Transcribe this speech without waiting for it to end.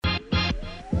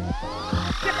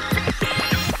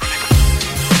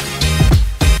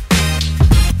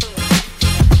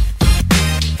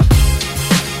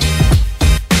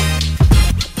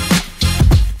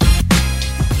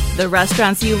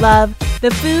restaurants you love, the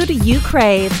food you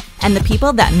crave, and the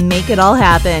people that make it all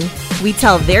happen. We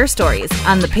tell their stories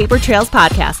on the Paper Trails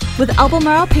Podcast with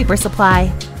Albemarle Paper Supply.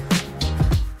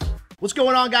 What's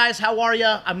going on, guys? How are you?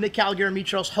 I'm Nick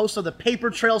Calgary-Mitros, host of the Paper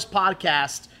Trails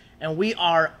Podcast, and we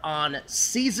are on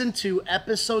Season 2,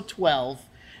 Episode 12,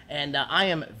 and I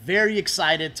am very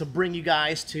excited to bring you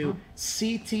guys to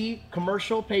CT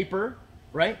Commercial Paper,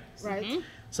 right? Right. Mm-hmm.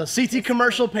 So CT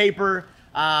Commercial Paper,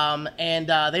 and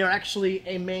they are actually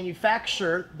a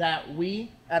manufacturer that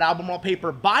we at Albemarle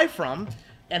Paper buy from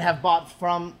and have bought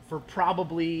from for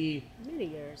probably many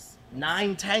years.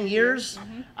 9-10 years.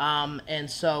 Mm-hmm. And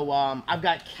so I've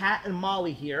got Kat and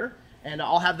Molly here, and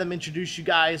I'll have them introduce you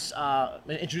guys,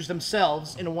 introduce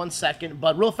themselves in 1 second.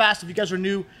 But real fast, if you guys are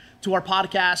new to our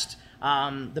podcast,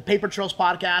 the Paper Trails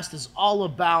Podcast is all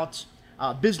about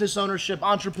business ownership,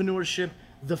 entrepreneurship,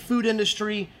 the food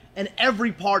industry, and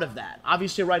every part of that.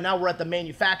 Obviously, right now we're at the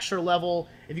manufacturer level.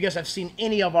 If you guys have seen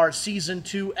any of our Season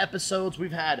 2 episodes,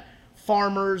 we've had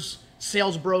farmers,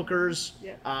 sales brokers,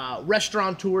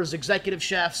 restaurateurs, executive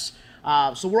chefs.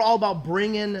 So we're all about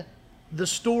bringing the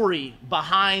story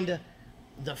behind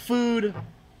the food,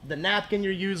 the napkin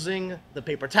you're using, the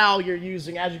paper towel you're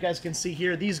using. As you guys can see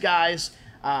here, these guys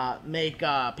make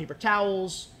paper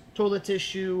towels, toilet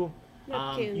tissue.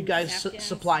 You guys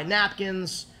supply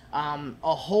napkins,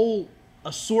 a whole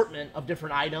assortment of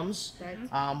different items.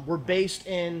 Right. We're based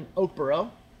in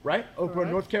Oakboro, right? Oakboro,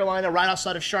 North Carolina, right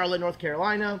outside of Charlotte, North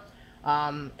Carolina.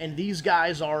 And these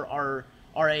guys are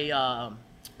a, I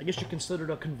guess you're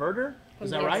considered a converter. Is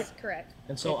that right? Yes, correct.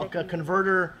 And so a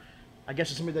converter, I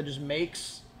guess, is somebody that just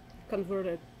makes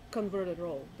converted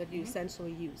roll that you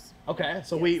essentially use. Okay,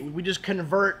 so we just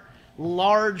convert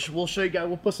large. We'll show you guys.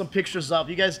 We'll put some pictures up.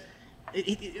 You guys,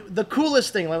 the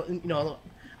coolest thing, you know,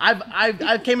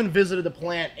 I've came and visited the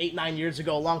plant 8-9 years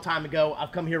ago, a long time ago.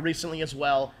 I've come here recently as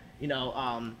well. You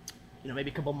know, maybe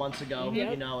a couple months ago.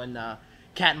 Yep. You know, and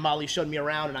Kat and Molly showed me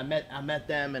around, and I met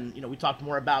them, and you know, we talked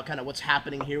more about kind of what's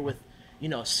happening here with, you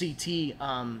know, CT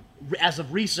as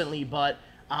of recently, but.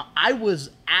 I was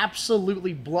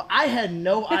absolutely I had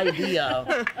no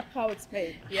idea how it's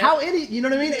made. Yeah. How you know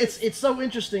what I mean? It's so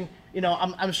interesting. You know,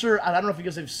 I'm sure, I don't know if you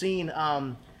guys have seen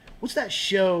what's that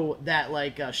show that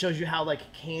like shows you how like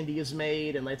candy is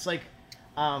made, and it's like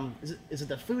is it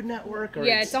the Food Network or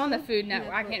it's on the Food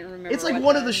Network. I can't remember. It's like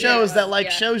one of the shows that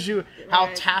like shows you how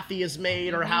taffy is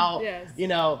made or how you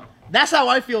know. That's how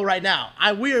I feel right now.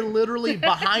 We are literally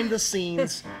behind the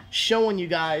scenes showing you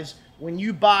guys. When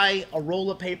you buy a roll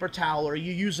of paper towel or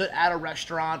you use it at a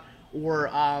restaurant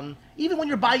or even when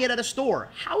you're buying it at a store,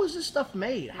 how is this stuff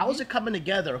made? How is it coming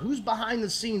together? Who's behind the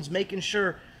scenes making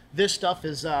sure this stuff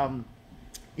is,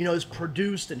 you know, is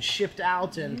produced and shipped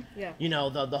out and, you know,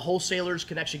 the wholesalers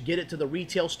can actually get it to the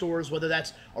retail stores, whether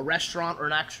that's a restaurant or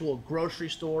an actual grocery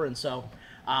store. And so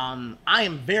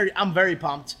I'm very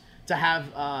pumped to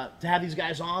have these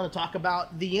guys on and talk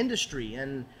about the industry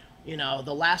and, you know,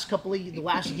 the last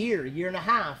year and a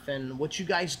half, and what you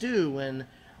guys do, and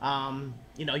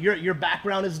you know, your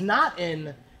background is not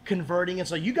in converting, and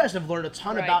so you guys have learned a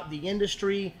ton about the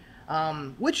industry,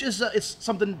 which is it's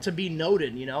something to be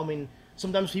noted. You know, I mean,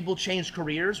 sometimes people change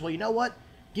careers. Well, you know what?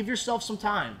 Give yourself some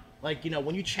time. Like, you know,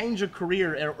 when you change a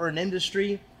career or an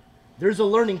industry, there's a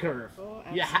learning curve. Oh,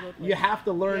 you have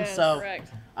to learn. Yes, so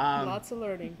correct. Lots of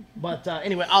learning. But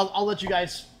anyway, I'll let you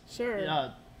guys.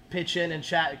 Sure. Pitch in and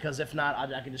chat, because if not,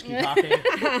 I can just keep talking.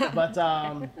 But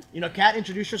you know, Kat,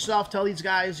 introduce yourself. Tell these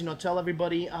guys, you know, tell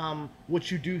everybody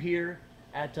what you do here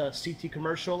at CT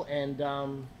Commercial, and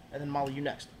then Molly, you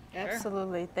next.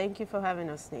 Absolutely. Thank you for having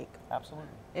us, Nick. Absolutely.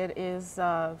 It is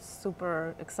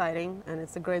super exciting, and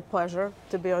it's a great pleasure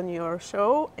to be on your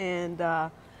show. And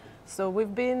so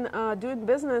we've been doing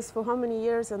business for how many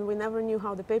years, and we never knew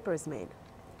how the paper is made.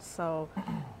 So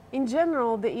in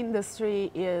general, the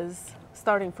industry is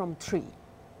starting from tree,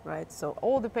 right? So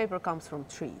all the paper comes from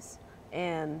trees.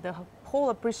 And the whole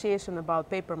appreciation about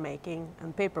paper making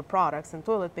and paper products and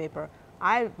toilet paper,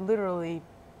 I literally,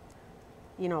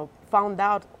 you know, found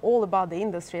out all about the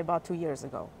industry about 2 years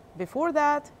ago. Before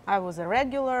that, I was a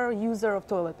regular user of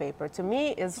toilet paper. To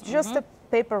me, it's just a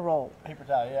paper roll. Paper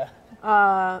towel,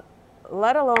 yeah.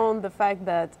 Let alone the fact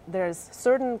that there's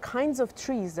certain kinds of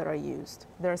trees that are used.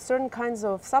 There are certain kinds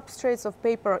of substrates of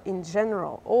paper in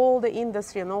general, all the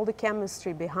industry and all the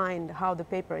chemistry behind how the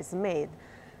paper is made.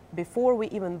 Before we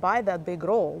even buy that big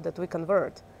roll that we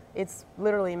convert, it's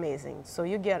literally amazing. So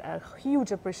you get a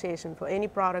huge appreciation for any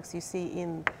products you see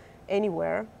in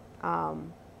anywhere.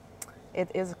 It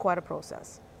is quite a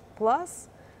process. Plus,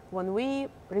 when we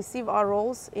receive our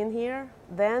rolls in here,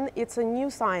 then it's a new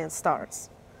science starts.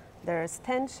 There's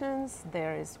tensions,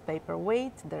 there is paper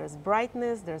weight, there's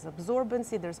brightness, there's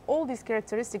absorbency, there's all these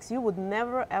characteristics you would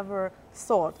never ever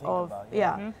thought of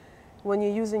when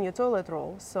you're using your toilet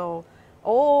roll. So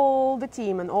all the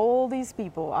team and all these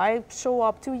people, I show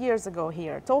up 2 years ago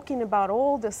here talking about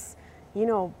all this, you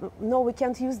know, no, we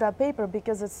can't use that paper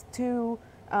because it's too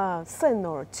thin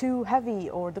or too heavy,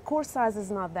 or the core size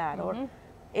is not that, or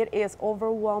it is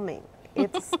overwhelming.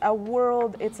 It's a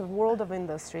world of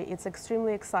industry. It's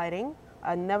extremely exciting.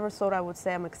 I never thought I would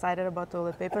say I'm excited about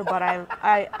toilet paper, but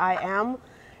I am.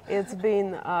 It's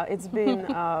been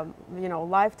you know,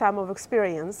 lifetime of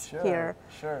experience here.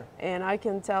 Sure. And I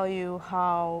can tell you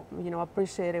how, you know,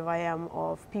 appreciative I am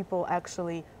of people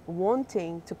actually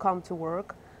wanting to come to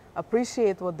work,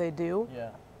 appreciate what they do.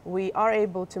 Yeah. We are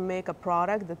able to make a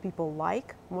product that people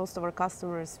like. Most of our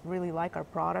customers really like our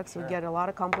products. We get a lot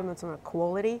of compliments on our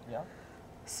quality. Yeah.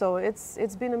 So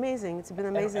it's been amazing. It's been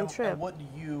an amazing trip. And what do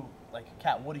you, like,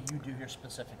 Kat, what do you do here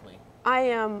specifically? I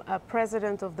am a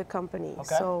president of the company.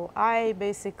 Okay. So I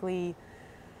basically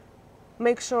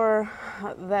make sure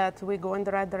that we go in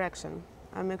the right direction.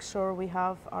 I make sure we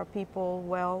have our people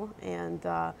well. And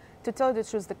to tell you the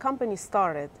truth, the company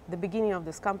started, the beginning of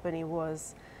this company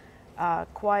was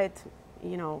quite,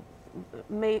 you know,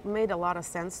 made a lot of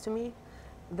sense to me.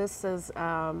 This is,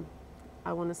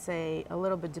 I want to say, a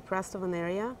little bit depressed of an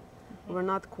area. We're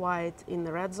not quite in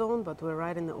the red zone, but we're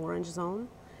right in the orange zone.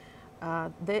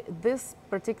 This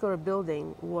particular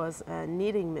building was a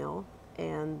kneading mill,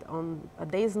 and on a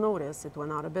day's notice, it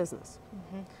went out of business.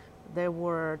 There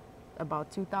were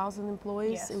about 2,000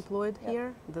 employees employed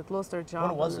here that lost their job.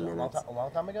 When was it? A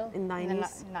long time ago? In 90s.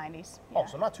 In the 90s. Oh,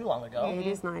 so not too long ago.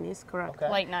 80s, 90s, correct.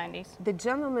 Okay. Late 90s. The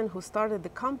gentleman who started the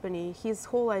company, his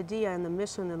whole idea and the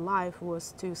mission in life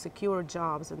was to secure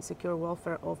jobs and secure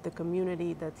welfare of the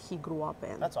community that he grew up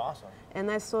in. That's awesome.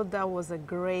 And I thought that was a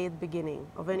great beginning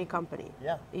of any company.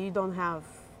 Yeah. You don't have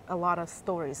a lot of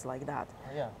stories like that.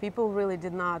 Yeah. People really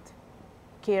did not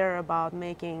care about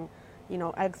making, you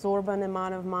know, exorbitant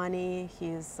amount of money.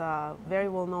 He's very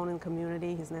well known in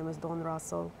community. His name is Don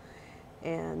Russell.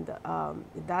 And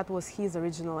that was his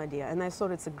original idea. And I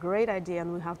thought it's a great idea,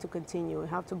 and we have to continue. We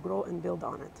have to grow and build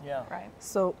on it. Yeah. Right.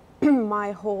 So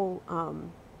my whole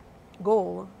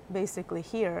goal basically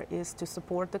here is to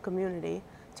support the community,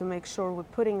 to make sure we're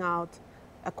putting out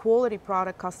a quality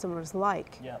product customers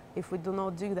like. Yeah. If we do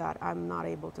not do that, I'm not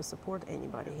able to support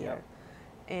anybody here.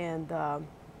 And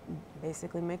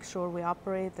basically make sure we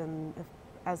operate and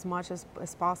as much as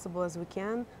possible as we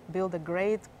can, build a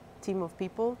great team of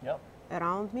people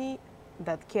around me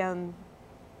that can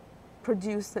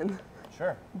produce and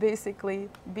basically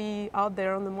be out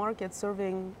there on the market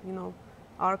serving, you know,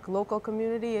 our local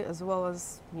community as well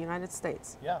as the United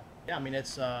States. Yeah. I mean,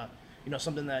 it's you know,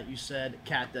 something that you said,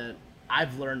 Kat, that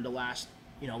I've learned the last,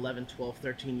 you know, 11, 12,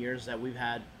 13 years that we've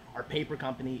had our paper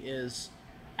company is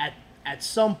at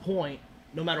some point,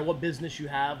 no matter what business you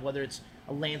have, whether it's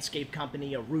a landscape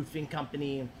company, a roofing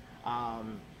company,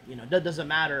 you know, that doesn't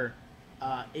matter.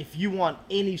 If you want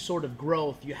any sort of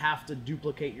growth, you have to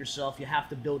duplicate yourself. You have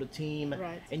to build a team,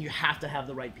 and you have to have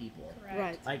the right people.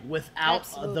 Right. Like without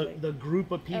the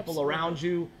group of people around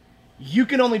you, you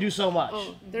can only do so much.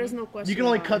 Oh, there's no question. You can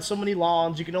only cut so many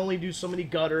lawns. You can only do so many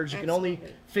gutters. You can only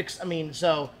fix. I mean,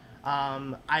 so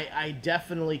I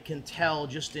definitely can tell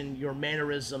just in your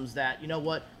mannerisms that, you know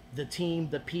what, the team,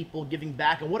 the people giving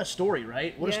back, and what a story,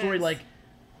 right? What a story! Like,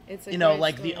 it's a you know,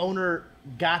 like story. the owner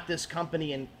got this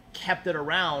company and kept it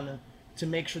around to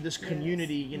make sure this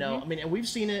community, you know, I mean, and we've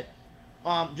seen it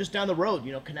just down the road.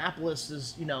 You know, Kannapolis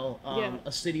is, you know,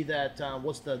 a city that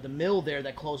what's the mill there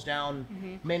that closed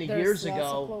down many years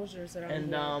ago, lots of closures around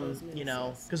and here, you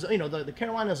know, because you know the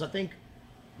Carolinas, I think,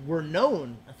 were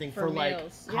known, I think, for like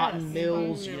cotton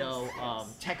mills, you know,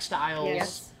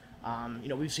 textiles. You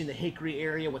know, we've seen the Hickory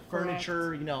area with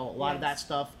furniture, you know, a lot of that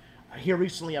stuff. Here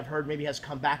recently, I've heard maybe has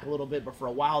come back a little bit, but for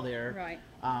a while there. Right.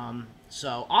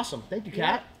 So awesome. Thank you,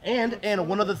 Kat. And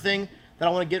one other thing that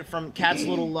I want to get from Kat's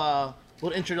little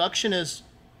introduction is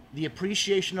the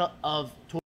appreciation of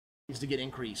toys needs to get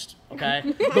increased. Okay,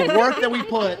 the work that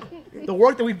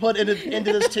we put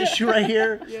into this tissue right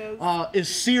here is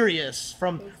serious.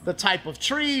 From the type of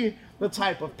tree, the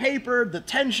type of paper, the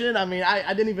tension. I mean,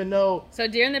 I didn't even know. So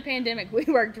during the pandemic, we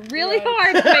worked really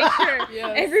hard to make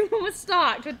sure everyone was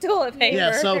stocked with toilet paper.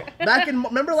 Yeah, so back in,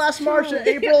 remember last March and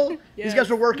April, these guys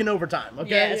were working overtime,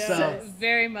 okay? Yes, so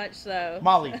very much so.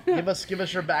 Molly, give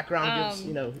us your background. Give us,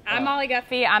 you know. I'm Molly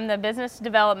Guffey. I'm the business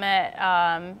development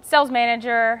sales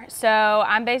manager. So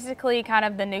I'm basically kind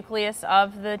of the nucleus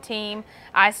of the team.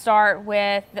 I start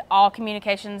with all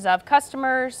communications of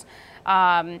customers,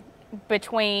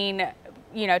 between,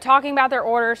 you know, talking about their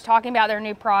orders, talking about their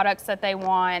new products that they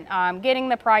want, getting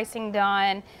the pricing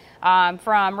done,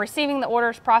 from receiving the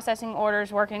orders, processing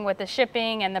orders, working with the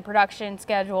shipping and the production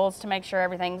schedules to make sure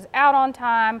everything's out on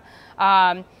time.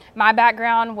 My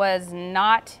background was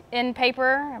not in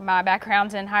paper. My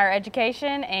background's in higher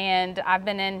education, and I've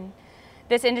been in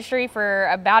this industry for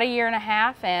about 1.5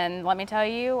 years, and let me tell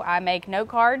you, I make note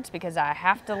cards because I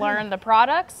have to learn the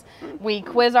products. We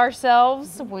quiz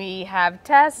ourselves. We have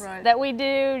tests that we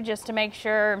do just to make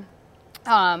sure,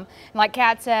 like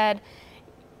Kat said,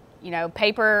 you know,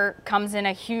 paper comes in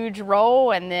a huge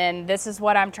role, and then this is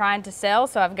what I'm trying to sell,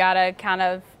 so I've got to kind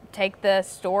of take the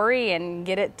story and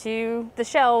get it to the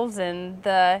shelves and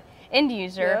the end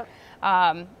user.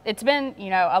 It's been, you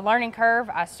know, a learning curve.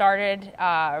 I started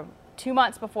 2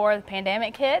 months before the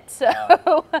pandemic hit,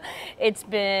 so it's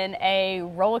been a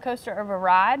roller coaster of a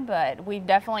ride, but we've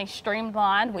definitely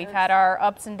streamlined. We've had our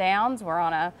ups and downs. We're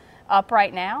on a up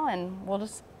right now, and we'll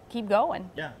just keep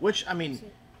going. Yeah, which, I mean,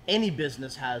 any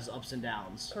business has ups and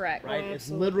downs. Correct. Right? Oh,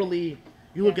 it's literally,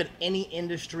 you look at any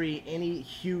industry, any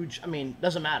huge, I mean,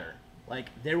 doesn't matter. Like,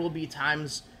 there will be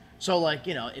times, so like,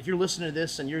 you know, if you're listening to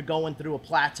this and you're going through a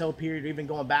plateau period or even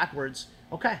going backwards,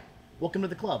 okay, welcome to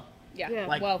the club. Yeah.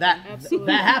 Like Welcome. that Absolutely.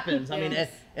 that happens. I mean,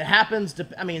 Yes. it happens to,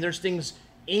 I mean, there's things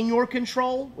in your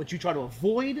control which you try to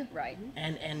avoid, Right.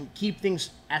 and keep things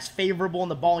as favorable in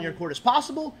the ball in your court as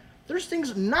possible. There's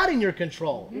things not in your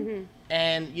control,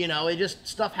 and you know, it just,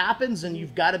 stuff happens, and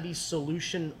you've got to be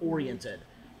solution oriented.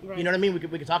 You know what I mean? We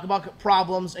could talk about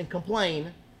problems and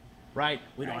complain, right?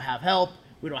 We don't have help,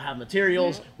 we don't have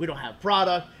materials, we don't have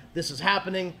product. This is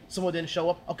happening. Someone didn't show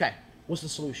up. Okay, what's the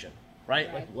solution?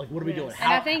 Right? Like what are we doing?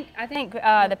 And I think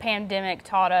the pandemic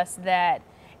taught us that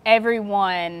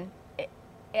everyone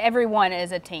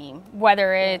is a team,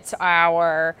 whether it's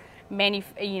our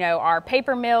our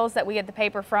paper mills that we get the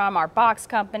paper from, our box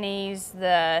companies,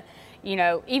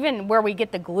 even where we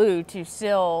get the glue to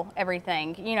seal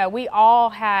everything. You know, we all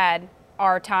had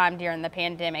our time during the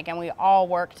pandemic, and we all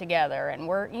worked together, and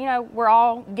we're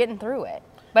all getting through it.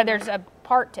 But there's a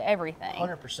part to everything.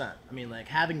 100%. I mean, like,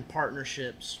 having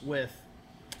partnerships with,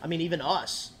 I mean, even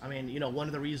us. I mean, you know, one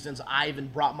of the reasons I even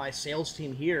brought my sales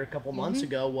team here a couple months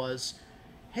ago was,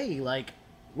 hey, like,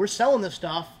 we're selling this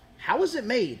stuff. How is it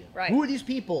made? Right. Who are these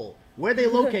people? Where are they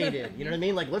located? You know what I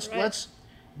mean? Like, let's,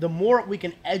 the more we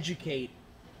can educate,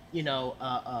 you know,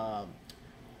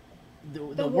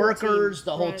 the workers, team.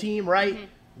 the whole Right. team, right?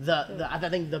 I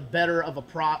think the better of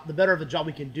a job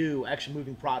we can do actually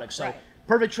moving products. So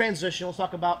perfect transition. Let's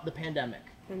talk about the pandemic.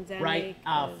 Right?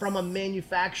 From a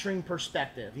manufacturing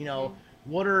perspective, you know,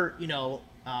 what are, you know,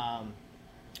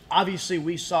 obviously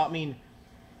we saw, I mean,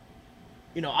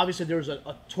 you know, obviously there was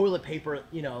a toilet paper,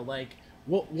 you know, like,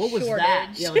 what was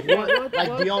that? Shortage. Yeah, like, what,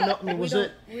 like, do y'all know? I mean, was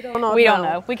it? We don't know. We don't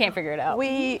know. We can't figure it out.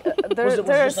 There's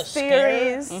just a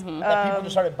scare? theories. That people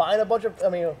just started buying a bunch of, I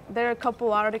mean, There are a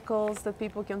couple articles that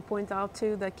people can point out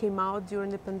to that came out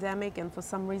during the pandemic, and for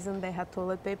some reason they had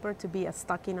toilet paper to be a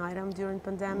stocking item during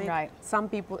pandemic. Right. Some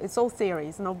people, it's all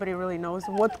theories. Nobody really knows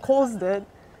what caused it,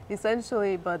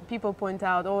 essentially. But people point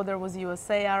out, oh, there was a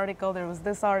USA article, there was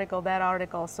this article, that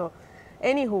article. So,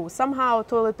 anywho, somehow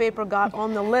toilet paper got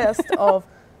on the list of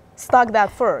stock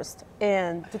that first.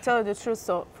 And to tell you the truth,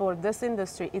 so for this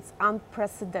industry, it's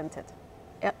unprecedented.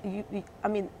 I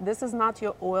mean, this is not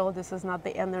your oil, this is not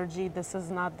the energy, this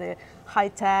is not the high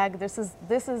tech, this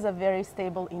is a very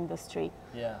stable industry.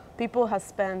 yeah. People have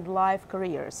spent life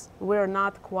careers. We're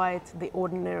not quite the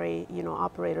ordinary, you know,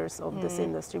 operators of this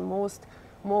industry. Most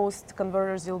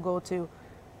converters you'll go to,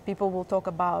 people will talk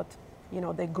about, you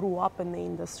know, they grew up in the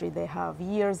industry, they have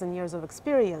years and years of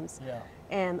experience. Yeah.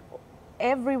 And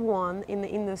everyone in the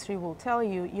industry will tell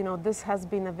you, you know, this has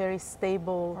been a very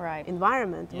stable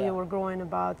environment. Yeah. We were growing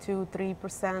about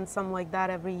 2-3%, something like that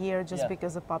every year, just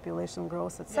because of population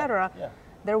growth, etc. Yeah.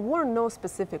 There were no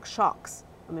specific shocks.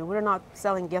 I mean, we're not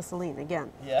selling gasoline again.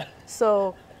 Yeah.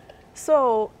 So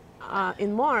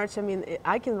in March, I mean,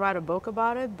 I can write a book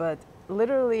about it, but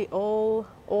literally all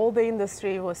the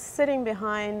industry was sitting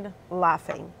behind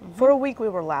laughing. For a week we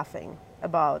were laughing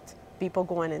about people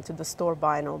going into the store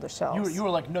buying all the shelves. You were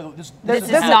like, no, this This is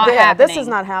is not happening. This is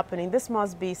not happening. This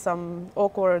must be some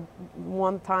awkward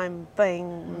one-time thing.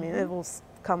 I mean, it will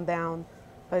come down,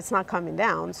 but it's not coming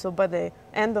down. So by the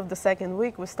end of the second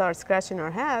week, we start scratching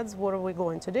our heads. What are we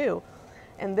going to do?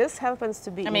 And this happens to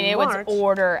be I mean, in it March. was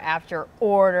order after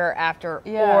order after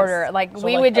Yes. order. Like, So,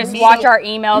 we like, would just immediate- watch our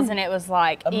emails, and it was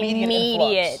like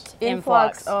Immediate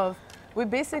influx of, we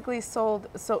basically sold,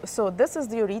 so this is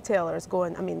the retailers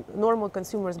going, I mean, normal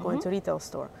consumers going to retail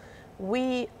store.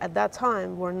 we, at that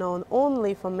time, were known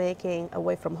only for making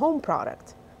away-from-home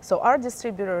product. So our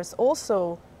distributors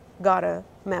also got a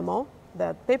memo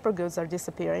that paper goods are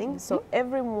disappearing. So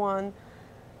everyone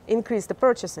increased the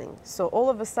purchasing. So all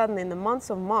of a sudden, in the months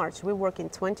of March, we're working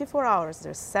 24 hours.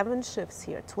 There's 7 shifts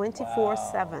here,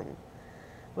 24/7.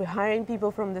 We're hiring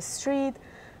people from the street.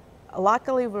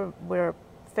 Luckily, we're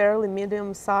fairly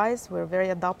medium sized. We're very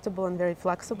adaptable and very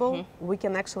flexible. We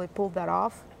can actually pull that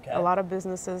off. Okay. A lot of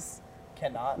businesses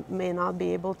may not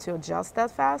be able to adjust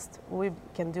that fast. We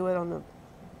can do it on a,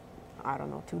 I don't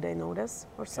know, 2-day notice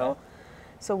or so. Okay.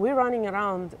 So we're running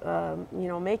around,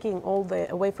 making all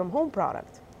the away from home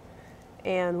product.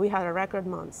 And we had a record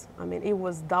months. I mean, it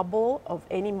was double of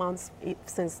any months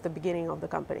since the beginning of the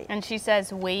company. And she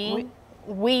says we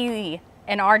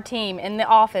and our team in the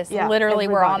office literally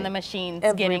were on the machines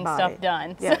getting stuff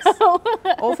done. Yes. So.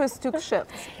 Office took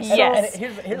shifts. Yes,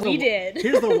 we did.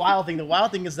 Here's the wild thing. The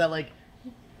wild thing is that, like,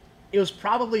 it was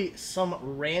probably some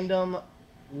random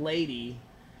lady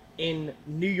in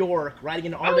New York writing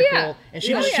an article, and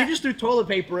she just threw toilet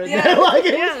paper in there. Like,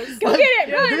 go get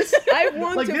it, run! I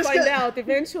want to find out.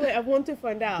 Eventually, I want to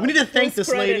find out. We need to thank this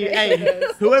lady. Hey,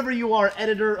 whoever you are,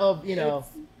 editor of,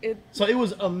 so it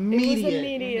was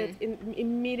immediate. It was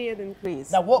immediate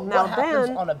increase. Now, what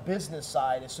happens on a business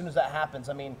side as soon as that happens?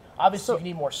 I mean, obviously you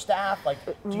need more staff. Like,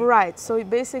 right. So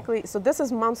basically, this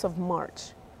is months of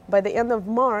March. By the end of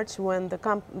March, when the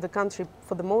country,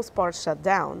 for the most part, shut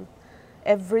down,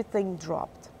 everything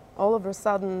dropped. All of a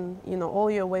sudden, all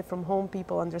your away from home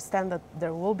people understand that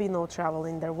there will be no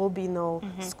traveling, there will be no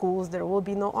schools, there will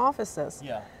be no offices.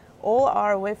 Yeah. All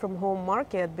our away from home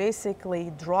market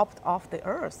basically dropped off the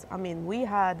earth. I mean, we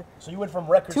had so you went from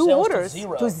record 2 sales orders to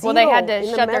zero. Well, they had to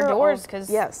shut their doors because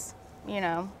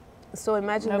So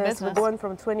imagine this: we're going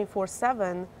from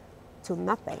 24/7 to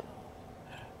nothing.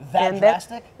 That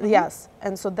drastic? Yes,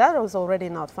 and so that was already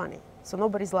not funny. So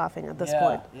nobody's laughing at this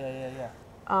point.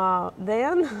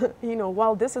 Then,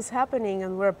 while this is happening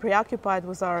and we're preoccupied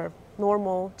with our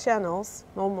normal channels,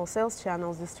 normal sales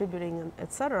channels, distributing,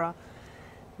 etc.,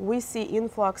 we see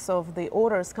influx of the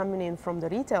orders coming in from the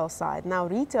retail side. Now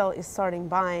retail is starting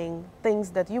buying things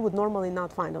that you would normally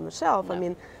not find on the shelf. No. I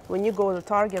mean, when you go to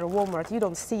Target or Walmart, you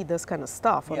don't see this kind of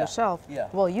stuff on the shelf. Yeah.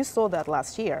 Well, you saw that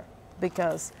last year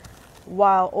because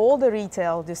while all the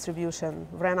retail distribution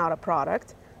ran out of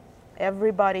product,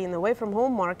 everybody in the away from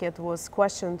home market was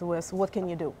questioned with, what can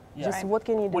you do? Just what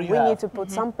can you do? We need to put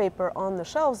some paper on the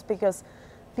shelves because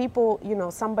people,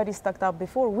 somebody stocked up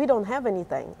before, we don't have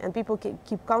anything. And people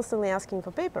keep constantly asking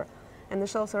for paper and the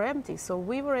shelves are empty. So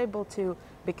we were able to,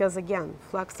 because again,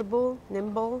 flexible,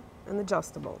 nimble, and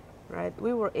adjustable, right?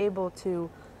 We were able to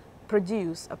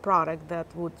produce a product that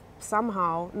would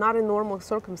somehow, not in normal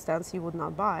circumstance, you would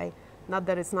not buy. Not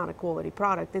that it's not a quality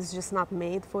product, it's just not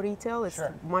made for retail. It's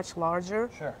much larger.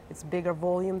 It's bigger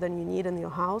volume than you need in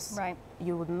your house. Right.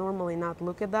 You would normally not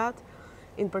look at that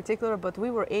in particular, but we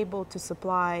were able to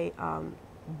supply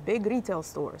big retail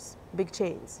stores, big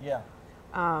chains. Yeah.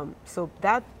 So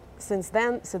that since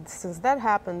that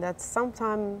happened, that's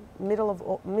sometime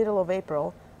middle of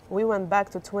April, we went back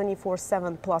to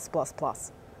 24/7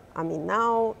 plus. I mean,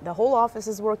 now the whole office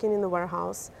is working in the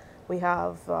warehouse. We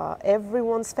have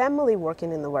everyone's family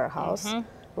working in the warehouse.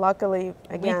 Luckily,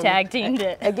 again, we tag teamed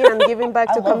it. Again, giving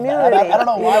back to community. I don't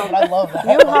know why, but I love that.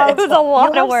 It was a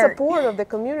lot of work. Support of the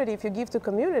community. If you give to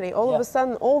community, all of a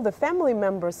sudden, all the family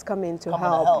members come in to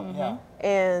help.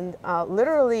 And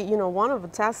literally, one of the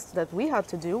tasks that we had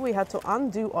to do, we had to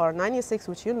undo our 96,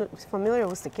 which you're familiar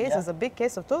with the case, is a big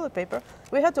case of toilet paper.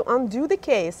 We had to undo the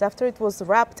case after it was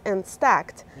wrapped and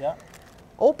stacked.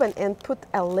 Open and put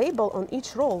a label on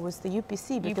each roll with the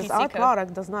UPC because our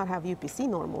product does not have UPC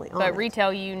normally on it. But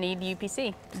retail, you need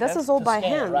UPC. This is all by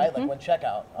hand. Right, like when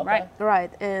checkout. Okay.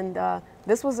 Right. And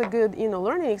this was a good,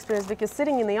 learning experience because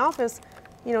sitting in the office,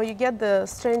 you get the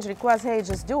strange request, hey,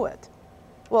 just do it.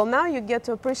 Well, now you get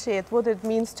to appreciate what it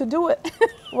means to do it.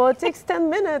 Well, it takes 10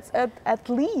 minutes at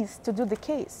least to do the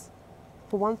case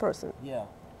for one person. Yeah.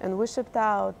 And we shipped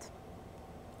out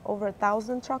over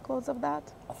 1,000 truckloads of that.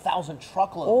 1,000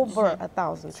 truckloads? Over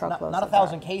 1,000 truckloads. Not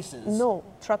 1,000 cases? No,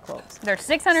 truckloads. There's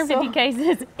 650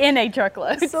 cases in a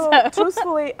truckload. So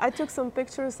truthfully, I took some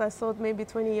pictures. I thought maybe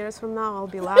 20 years from now I'll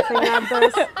be laughing at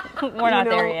this. We're not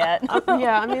there yet.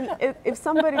 I mean, if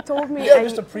somebody told me,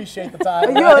 just appreciate the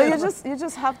time. You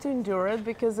just have to endure it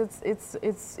because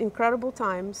it's incredible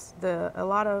times. A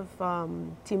lot of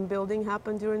team building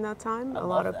happened during that time. A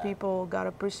lot of people got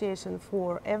appreciation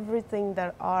for everything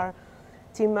that our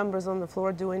team members on the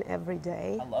floor doing every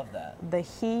day. I love that. The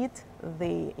heat,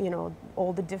 the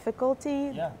all the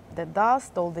difficulty, Yeah. the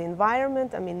dust, all the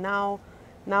environment. I mean, now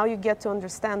you get to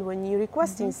understand when you're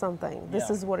requesting something, this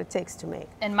Yeah. is what it takes to make.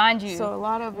 And mind you, So a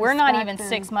lot of we're not respect even and-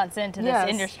 6 months into Yes,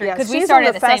 this industry yes. because we She's started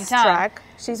on at the same fast time. track.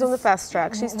 She's on the fast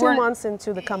track. She's 2 We're- months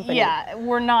into the company. Yeah,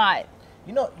 we're not.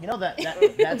 You know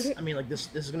that's I mean, like this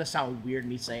is gonna sound weird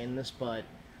me saying this, but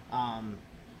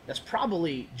that's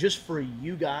probably just for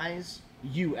you guys,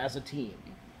 you as a team.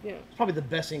 Yeah. It's probably the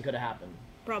best thing could have happened.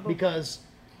 Probably. Because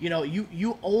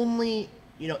you only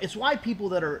it's why people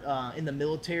that are in the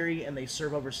military and they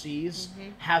serve overseas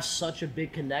have such a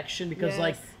big connection because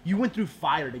like Yes. you went through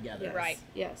fire together. Yes. Right.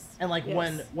 Yes. And like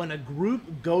Yes. when a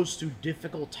group goes through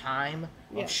difficult time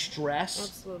Yeah. of stress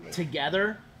Absolutely.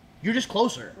 together, you're just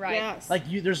closer. Right. Yes. Like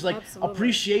there's like Absolutely.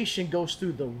 appreciation goes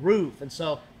through the roof, and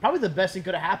so probably the best thing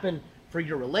could have happened for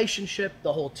your relationship,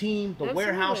 the whole team, the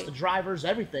warehouse, the Absolutely. drivers,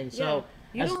 everything. So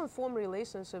you as- don't form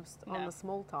relationships on No. the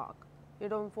small talk. You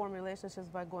don't form relationships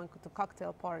by going to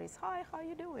cocktail parties. Hi, how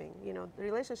you doing? The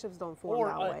relationships don't form or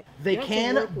that way. they You have to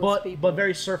can, work with but people.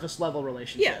 very surface level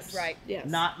relationships. Yes. Right. Yes.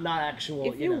 Not actual.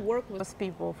 If you work with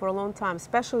people for a long time,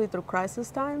 especially through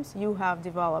crisis times, you have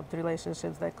developed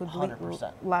relationships that could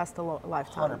 100%. last a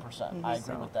lifetime. 100%. I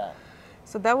agree with that.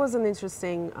 So that was an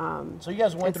interesting So you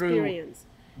guys went through experience.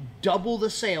 double the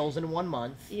sales in 1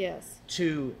 month Yes.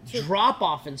 to drop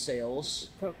off in sales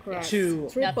Correct. to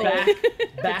Triple.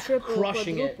 back Triple,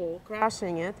 crushing it. quadruple,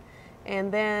 crashing it.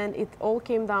 And then it all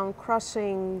came down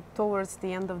crushing towards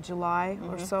the end of July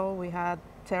or so. We had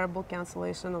terrible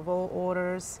cancellation of all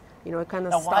orders. It kind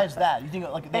of Now, stopped. why is that? You think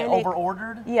like they Panic. over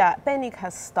ordered? Yeah, panic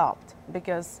has stopped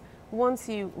because once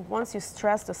you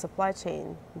stress the supply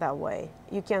chain that way,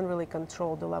 you can't really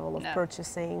control the level of No.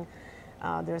 purchasing.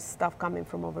 There's stuff coming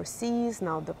from overseas.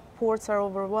 Now the ports are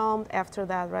overwhelmed after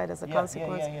that, right, as a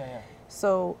consequence. Yeah.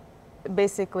 So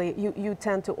basically, you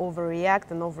tend to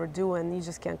overreact and overdo, and you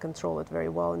just can't control it very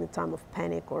well in a time of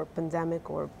panic or pandemic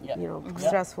or Yeah.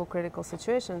 stressful, critical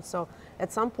situation. So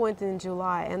at some point in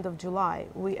July, end of July,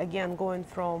 we again going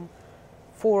from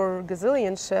 4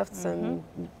 gazillion shifts and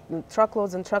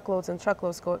truckloads and truckloads and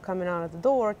truckloads coming out of the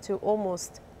door to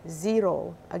almost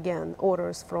 0 again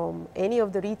orders from any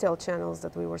of the retail channels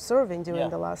that we were serving during Yeah.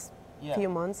 the last Yeah. few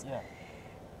months Yeah.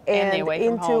 And the and away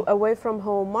from into home. away from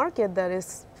home market that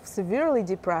is severely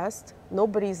depressed.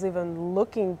 Nobody's even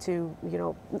looking to,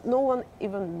 no one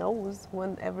even knows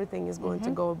when everything is going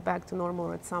to go back to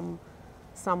normal at some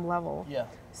level. Yeah.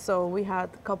 So we had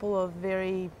a couple of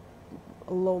very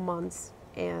low months,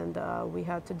 and we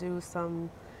had to do some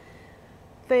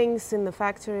things in the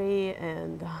factory,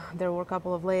 and there were a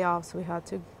couple of layoffs we had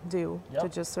to do to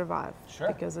Yep. just survive. Sure.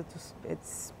 Because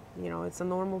it's a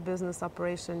normal business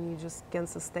operation. You just can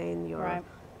sustain your Right.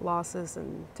 losses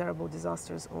and terrible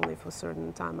disasters only for a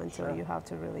certain time until Sure. you have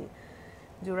to really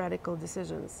do radical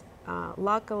decisions.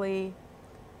 Luckily,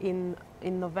 in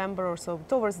November or so,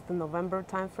 towards the November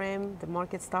timeframe, the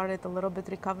market started a little bit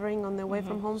recovering on the away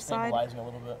from home side. Stabilizing a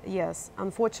little bit. Yes.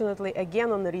 Unfortunately,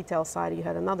 again on the retail side, you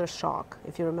had another shock.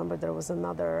 If you remember, there was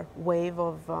another wave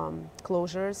of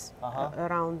closures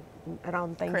around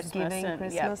Thanksgiving, and-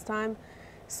 Christmas time.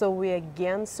 So we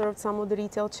again served some of the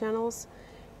retail channels,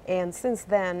 and since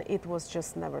then it was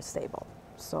just never stable.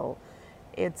 So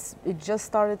it just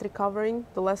started recovering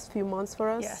the last few months for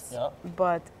us. Yes. Yep.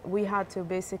 But we had to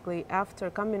basically, after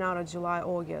coming out of July,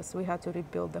 August, we had to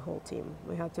rebuild the whole team.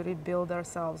 We had to rebuild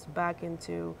ourselves back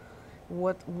into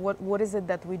what is it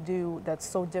that we do that's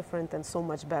so different and so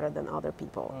much better than other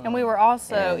people. And we were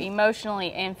also And-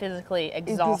 emotionally and physically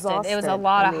exhausted. It was a Exhausted,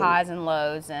 lot I of mean- highs and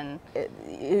lows, and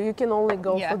You can only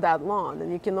go Yeah. for that long, and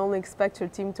you can only expect your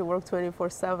team to work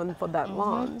 24/7 for that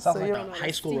long. Sounds you're like on a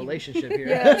high school steam. relationship here.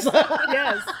 Yes,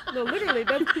 yes. No, literally.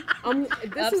 This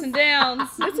Ups and downs.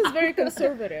 This is very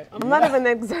conservative. I'm not even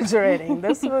exaggerating.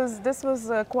 This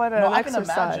was quite an No, I can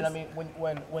exercise. imagine. I mean,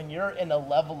 when you're in a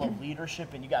level of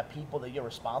leadership and you got people that you're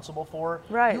responsible for,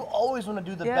 Right. you always want to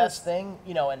do the Yes. best thing,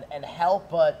 and help.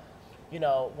 But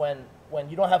when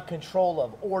you don't have control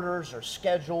of orders or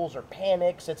schedules or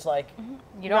panics, it's like,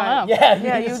 you don't Right. know. yeah,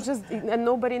 Yeah, you just and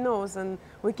nobody knows, and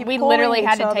we keep. We calling literally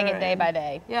had each to take other it day and- by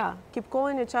day. Yeah, keep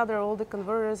calling each other, all the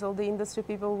converters, all the industry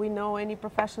people we know, any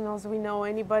professionals we know,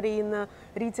 anybody in the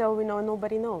retail we know, and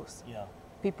nobody knows. yeah,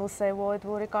 People say, well, it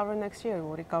will recover next year, it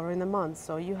will recover in a month.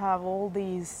 So you have all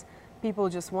these people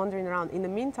just wandering around. In the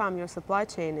meantime, your supply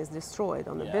chain is destroyed.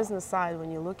 On the Yeah. business side,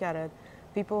 when you look at it,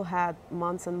 people had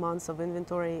months and months of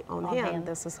inventory on hand.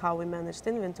 This is how we managed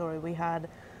inventory. We had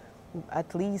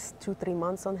at least 2-3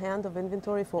 months on hand of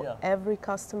inventory for Yeah. every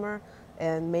customer.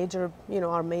 and major,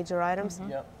 our major items,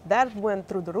 Yep. that went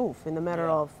through the roof in a matter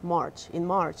Yeah. of March. In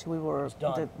March, we were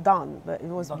done. done, but it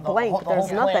was The blank. whole There's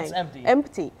plant's nothing.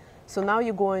 empty. So now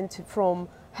you're going to from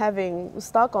having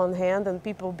stock on hand and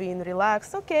people being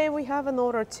relaxed. Okay, we have an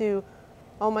order to,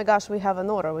 oh my gosh, we have an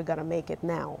order. We got to make it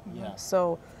now. Yeah.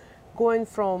 So going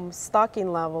from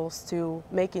stocking levels to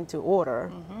making to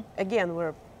order, again,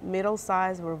 we're middle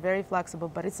size, we're very flexible,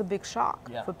 but it's a big shock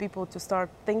Yeah. for people to start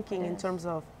thinking in terms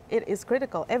of it is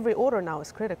critical. Every order now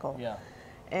is critical. Yeah.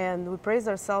 And we praise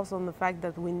ourselves on the fact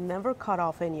that we never cut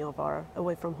off any of our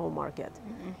away from home market.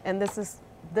 And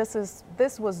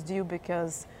this was due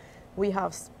because we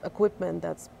have equipment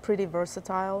that's pretty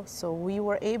versatile, so we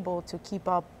were able to keep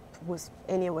up with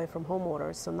any away from home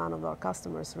orders, so none of our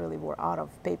customers really were out of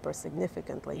paper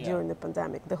significantly Yeah. during the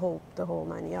pandemic, the whole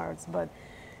 9 yards. But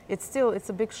it's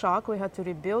a big shock. We had to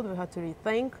rebuild, we had to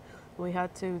rethink, we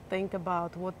had to think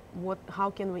about how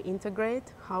can we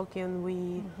integrate, how can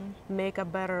we make a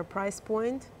better price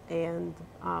point, and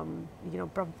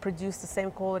produce the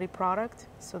same quality product.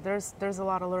 So there's a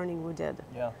lot of learning we did.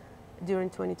 Yeah. During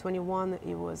 2021,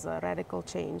 it was a radical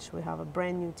change. We have a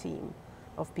brand new team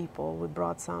of people. We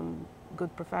brought some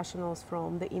good professionals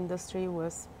from the industry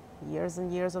with years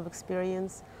and years of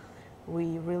experience.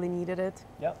 We really needed it.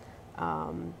 Yep.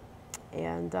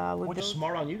 We Which is built-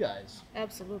 smart on you guys.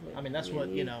 Absolutely. I mean, that's what,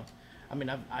 I mean,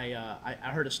 I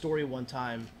heard a story one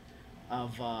time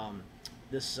of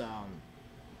this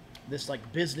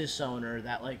like business owner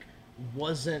that like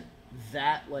wasn't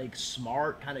that like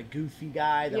smart, kind of goofy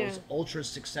guy that was ultra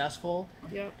successful.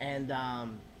 Yeah. And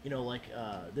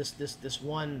this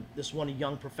one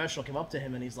young professional came up to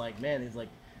him and he's like,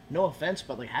 no offense,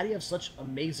 but like, how do you have such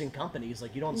amazing companies?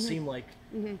 Like, you don't seem like,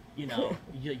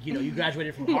 you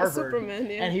graduated from Harvard. Superman,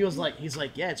 yeah. And he's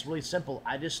like, yeah, it's really simple.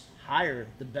 I just hire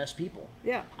the best people.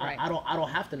 Yeah. I don't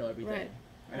have to know everything. Right.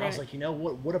 And I was like,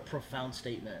 what a profound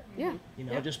statement. Yeah.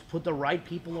 Just put the right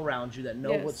people around you that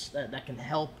know Yes. that can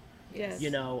help. Yes.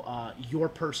 Your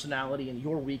personality and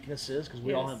your weaknesses, because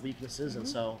we all Yes. have weaknesses, and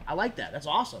so I like that. That's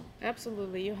awesome.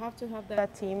 Absolutely. You have to have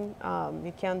that team.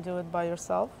 You can't do it by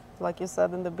yourself. Like you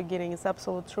said in the beginning, it's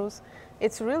absolute truth.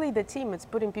 It's really the team. It's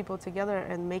putting people together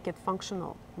and make it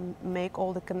functional. Make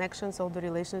all the connections, all the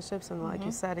relationships, and like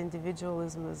you said,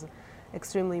 individualism is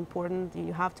extremely important.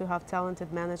 You have to have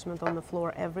talented management on the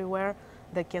floor everywhere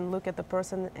that can look at the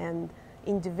person and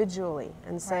individually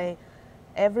and say,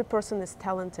 every person is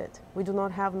talented. We do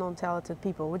not have non-talented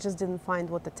people. We just didn't find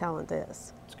what the talent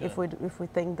is. If we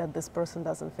think that this person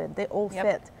doesn't fit, they all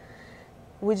fit.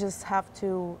 We just have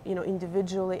to,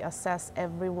 individually assess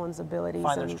everyone's abilities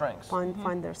Find their and strengths.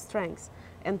 find their strengths,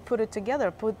 and put it together.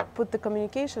 Put the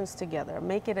communications together.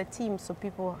 Make it a team so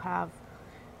people have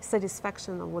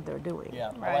satisfaction of what they're doing. Yeah,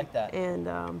 I like that. And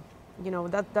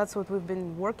that's what we've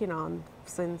been working on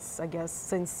since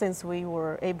since we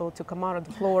were able to come out of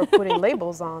the floor putting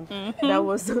labels on. That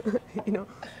was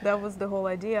that was the whole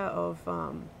idea of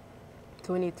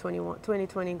 2020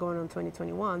 going on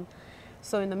 2021.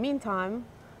 So in the meantime,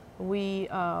 we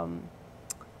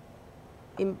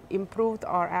improved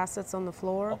our assets on the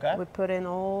floor. Okay. We put in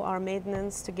all our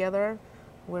maintenance together.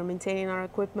 We're maintaining our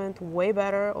equipment way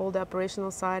better. All the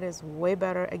operational side is way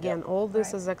better. Again, all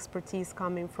this is expertise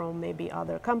coming from maybe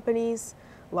other companies,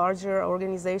 larger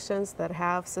organizations that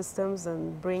have systems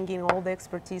and bringing all the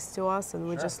expertise to us, and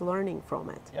we're just learning from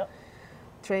it. Yep.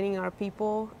 Training our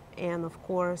people, and of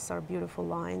course, our beautiful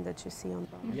line that you see on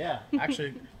the Yeah,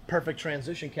 actually, perfect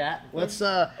transition, Kat. Let's,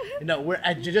 we're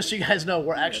just so you guys know,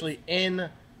 we're actually in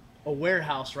a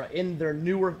warehouse, right? In their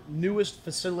newest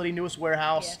facility, newest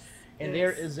warehouse. Yes. And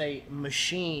there is a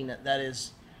machine that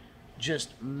is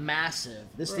just massive.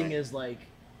 This thing is like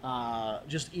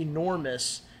just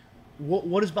enormous.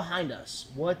 What is behind us?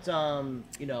 What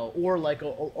or like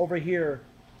over here,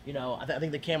 I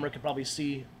think the camera could probably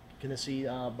see. Can see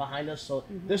behind us? So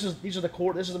these are the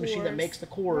core. This is the machine that makes the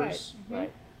cores,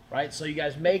 right? So you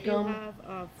guys make You them. have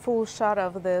a full shot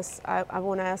of this. I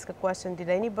want to ask a question. Did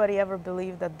anybody ever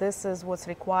believe that this is what's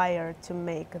required to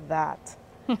make that?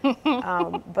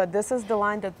 But this is the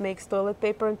line that makes toilet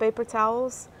paper and paper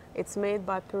towels. It's made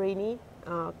by Perini,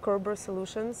 Kerber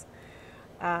Solutions.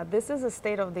 This is a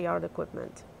state-of-the-art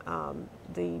equipment.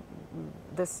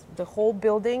 The whole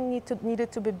building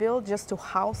needed to be built just to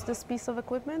house this piece of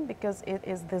equipment because it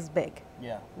is this big.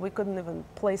 Yeah. We couldn't even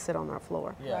place it on our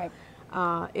floor. Yeah.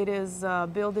 It is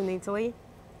built in Italy.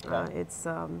 Okay.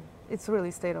 it's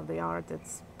really state of the art.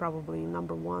 It's probably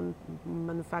 #1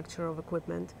 manufacturer of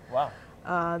equipment. Wow.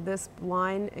 This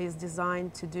line is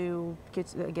designed to do,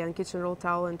 kitchen roll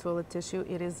towel and toilet tissue.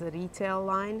 It is a retail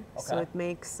line, so it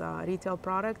makes retail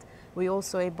product. We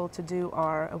also able to do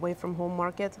our away from home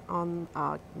market on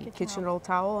kitchen roll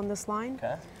towel on this line.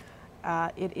 Okay.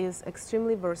 It is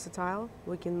extremely versatile.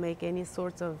 We can make any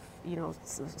sorts of,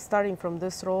 starting from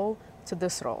this roll to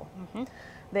this roll.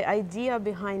 The idea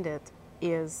behind it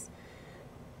is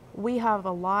we have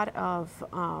a lot of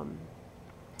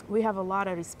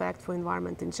respect for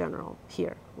environment in general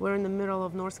here. We're in the middle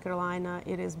of North Carolina.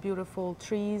 It is beautiful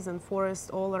trees and forests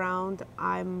all around.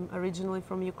 I'm originally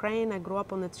from Ukraine. I grew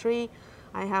up on a tree.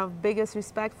 I have biggest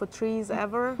respect for trees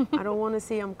ever. I don't want to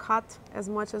see them cut as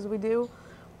much as we do.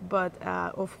 But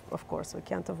of course, we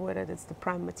can't avoid it. It's the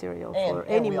prime material for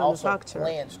any manufacturer.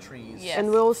 And we also plant trees and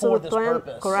we also for this plant,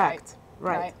 purpose. correct,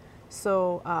 right.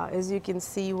 So as you can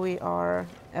see, we are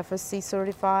FSC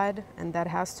certified, and that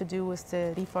has to do with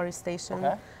the reforestation.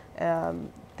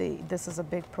 This is a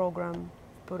big program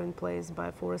put in place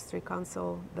by Forestry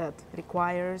Council that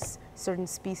requires certain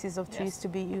species of trees to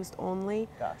be used only,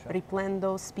 replant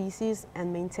those species,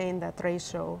 and maintain that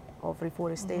ratio of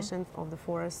reforestation of the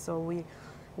forest. So we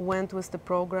went with the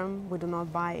program. We do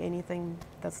not buy anything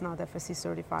that's not FSC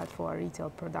certified for our retail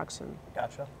production.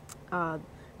 Gotcha.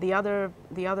 The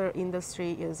other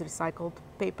industry is recycled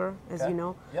paper, as you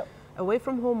know. Yep. Away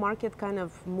from home market kind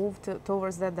of moved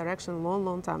towards that direction a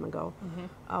long time ago.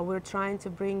 We're trying to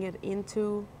bring it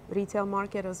into retail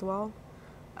market as well.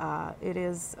 It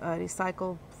is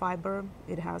recycled fiber.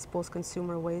 It has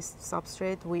post-consumer waste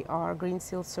substrate. We are Green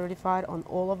Seal certified on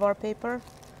all of our paper.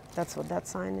 That's what that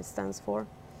sign stands for.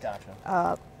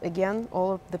 Gotcha. Again,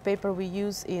 all of the paper we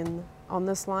use on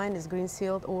this line is Green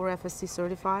Sealed or FSC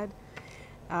certified.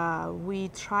 We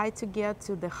try to get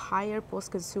to the higher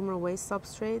post-consumer waste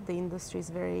substrate. The industry is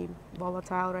very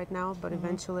volatile right now, but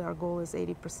eventually our goal is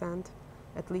 80%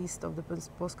 at least of the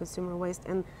post-consumer waste.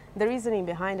 And the reasoning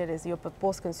behind it is your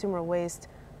post-consumer waste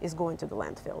is going to the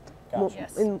landfill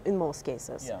in most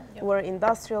cases. Where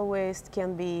industrial waste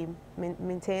can be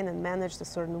maintained and managed a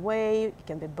certain way, it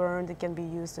can be burned, it can be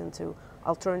used into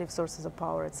alternative sources of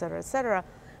power, et cetera, et cetera.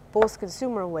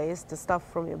 Post-consumer waste, the stuff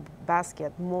from your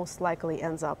basket, most likely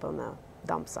ends up on a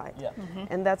dump site.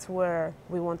 And that's where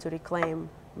we want to reclaim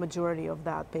majority of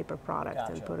that paper product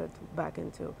and put it back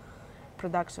into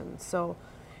production. So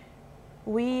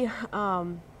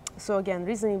so again,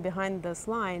 reasoning behind this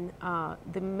line,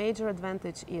 the major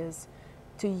advantage is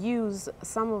to use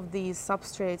some of these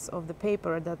substrates of the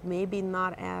paper that maybe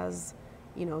not as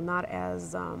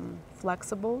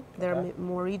flexible. They're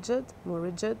more rigid.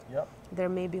 There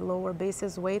may be lower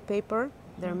basis weight paper.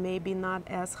 There may be not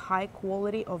as high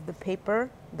quality of the paper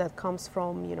that comes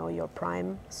from your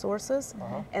prime sources,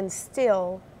 and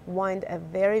still wind a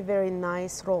very, very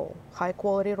nice roll, high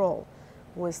quality roll,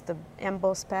 with the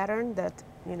embossed pattern that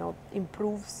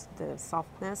improves the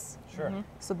softness.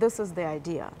 So this is the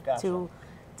idea, to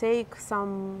take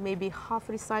some maybe half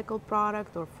recycled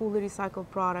product or fully recycled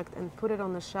product and put it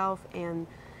on the shelf and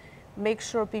make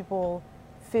sure people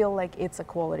feel like it's a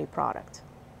quality product,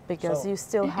 because you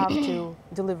still have to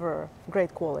deliver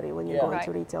great quality when you're going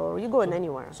to retail or you're going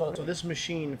anywhere. So this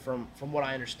machine, from what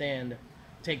I understand,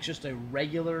 takes just a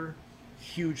regular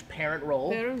huge parent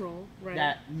roll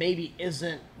that maybe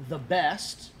isn't the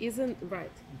best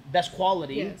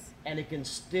quality, and it can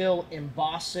still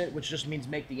emboss it, which just means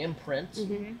make the imprint,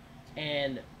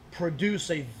 and produce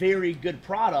a very good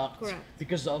product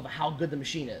because of how good the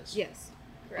machine is.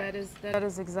 That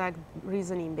is exact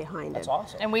reasoning behind it. That's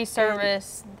awesome. And we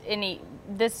service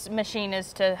this machine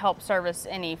is to help service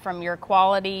any from your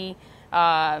quality,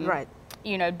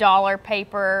 dollar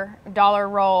paper, dollar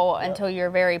roll, until you're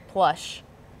very plush.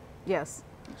 Yes.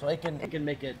 So it can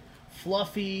make it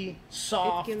fluffy,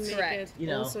 soft. It can make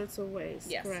it all sorts of ways.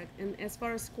 Correct. And as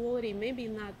far as quality, maybe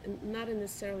not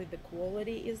necessarily the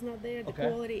quality is not there. The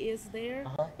quality is there.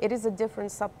 It is a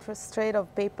different substrate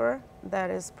of paper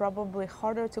that is probably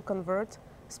harder to convert,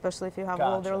 especially if you have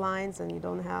older lines and you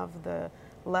don't have the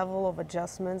level of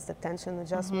adjustments, the tension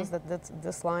adjustments that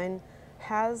this line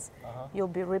has. You'll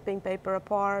be ripping paper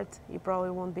apart. You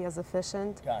probably won't be as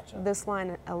efficient. This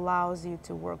line allows you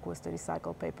to work with the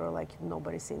recycled paper like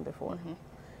nobody's seen before.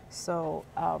 So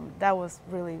that was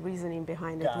really reasoning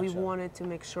behind it. We wanted to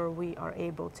make sure we are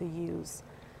able to use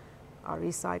our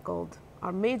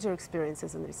major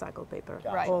experiences in recycled paper.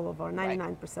 All of our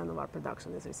 99% of our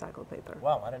production is recycled paper.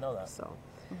 Wow, I didn't know that. So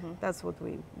that's what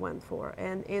we went for,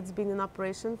 and it's been in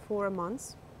operation for a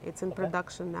month. It's in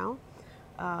production now.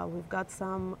 We've got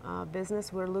some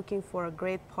business. We're looking for a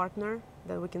great partner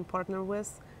that we can partner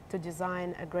with to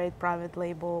design a great private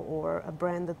label or a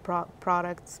branded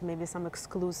products, maybe some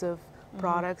exclusive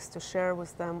products to share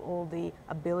with them all the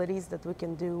abilities that we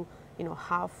can do, you know,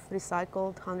 half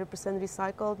recycled, 100%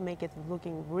 recycled, make it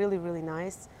looking really, really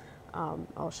nice.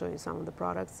 I'll show you some of the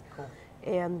products. Cool.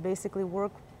 And basically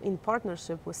work in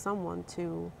partnership with someone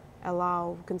to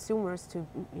allow consumers to,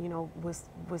 you know,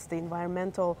 with the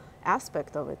environmental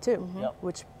aspect of it too, Yep.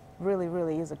 which really,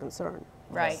 really is a concern.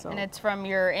 Right, So- and it's from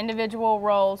your individual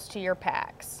rolls to your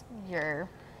packs. Your,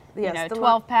 Yes, you know, the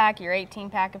 12 pack, your 18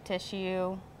 pack of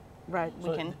tissue. Right.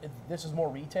 We can. This is more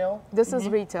retail? This is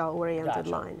retail-oriented Gotcha,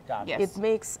 line. gotcha. Yes. It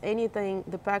makes anything,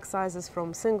 the pack sizes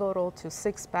from single roll to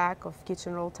 6-pack of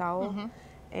kitchen roll towel,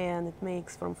 and it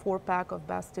makes from 4-pack of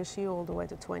bath tissue all the way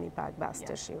to 20-pack bath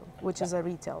tissue, which is a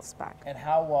retail spec. And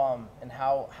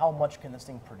how much can this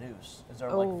thing produce? Is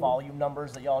there like volume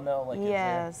numbers that y'all know? Like,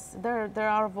 Yes, there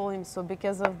are volumes. So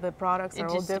because of the products It are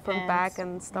all just different depends. pack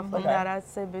and stuff like Okay. that, I'd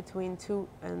say between 2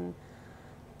 and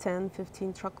 10,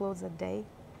 15 truckloads a day.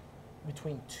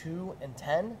 between 2 and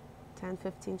 10? 10,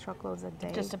 15 truckloads a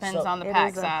day. Just depends So on the It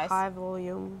pack is a size. high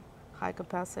volume, high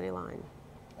capacity line.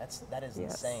 That is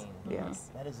Yes. insane. Yes.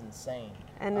 That is insane.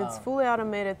 And it's fully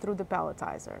automated through the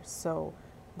palletizer. So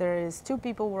there is 2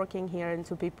 people working here and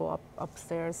 2 people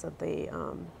upstairs at the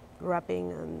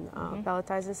wrapping and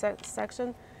palletizing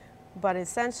section. But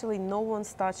essentially no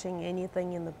one's touching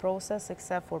anything in the process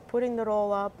except for putting the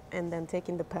roll up and then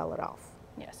taking the pellet off.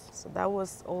 Yes. So that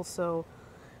was also,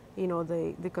 you know,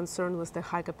 the concern was the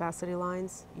high capacity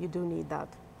lines. You do need that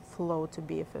flow to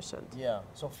be efficient. Yeah.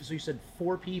 So you said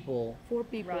 4 people 4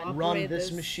 people Run operate this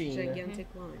machine gigantic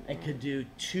line. and could do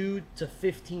 2 to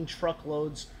 15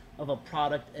 truckloads of a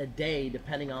product a day,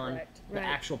 depending on the Right.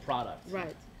 actual product.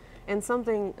 Right. And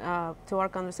something to our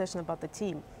conversation about the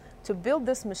team. To build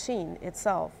this machine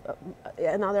itself,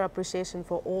 another appreciation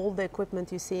for all the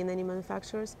equipment you see in any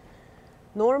manufacturers.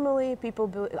 Normally, people,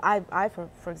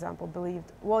 for example,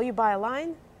 believed, well, you buy a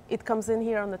line, it comes in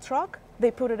here on the truck,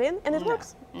 they put it in, and it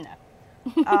works. No.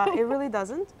 It really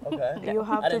doesn't. Okay. You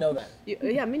have I didn't to- know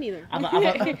that. Yeah, me neither. I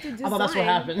thought that's what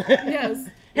happened. Yes.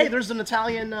 Hey, there's an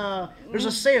Italian. There's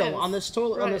a sale Yes. on this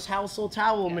toilet on Right. this household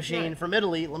towel machine right. from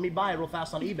Italy. Let me buy it real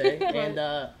fast on eBay, and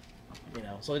you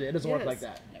know, so it doesn't work like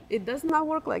Yes. that. It does not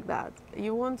work like that.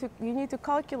 You need to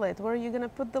calculate where you're gonna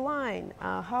put the line,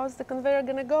 how is the conveyor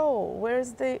gonna go,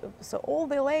 so all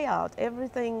the layout,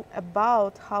 everything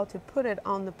about how to put it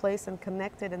on the place and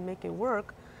connect it and make it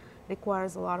work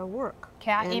requires a lot of work.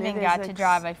 Kat And even it got is to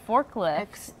drive a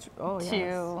forklift oh, yes.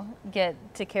 to get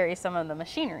to carry some of the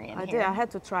machinery in I here. did. I had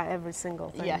to try every single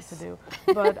thing Yes. to do,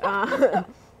 but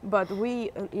but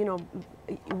we, you know,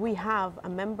 we have a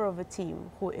member of a team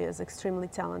who is extremely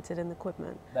talented in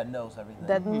equipment That knows everything.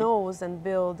 that knows and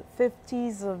build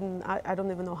 50s of I don't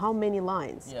even know how many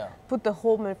lines. Yeah. Put the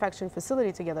whole manufacturing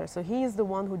facility together. So he is the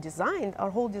one who designed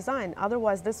our whole design.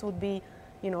 Otherwise, this would be,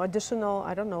 you know, additional,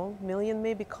 I don't know, million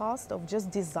maybe cost of just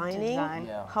designing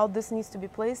Yeah. how this needs to be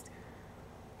placed.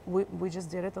 We just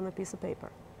did it on a piece of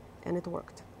paper, and it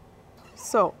worked.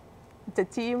 So the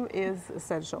team is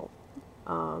essential.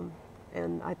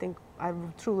 And I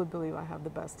truly believe I have the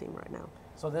best team right now.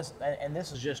 So this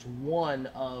is just one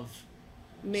of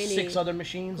Many, 6 other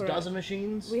machines, correct. dozen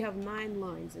machines. We have 9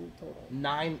 lines in total.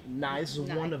 Nine. This is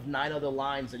one of 9 other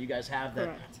lines that you guys have that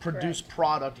Correct. produce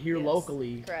product here Yes.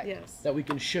 locally Correct. Yes. that we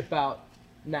can ship out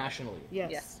nationally.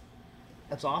 Yes. Yes.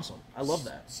 That's awesome. I love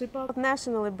that. Ship out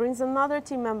nationally brings another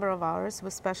team member of ours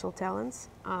with special talents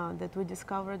that we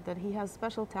discovered that he has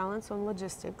special talents on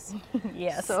logistics.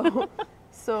 Yes.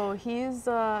 So he's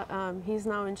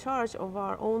now in charge of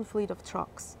our own fleet of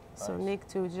trucks. So Nice. Nick,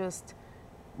 to just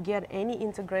get any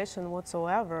integration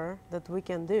whatsoever that we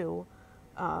can do,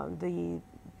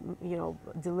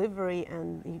 delivery,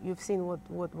 and you've seen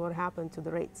what happened to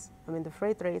the rates. I mean, the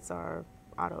freight rates are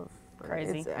out of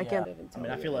Crazy. I can't Yeah. even I tell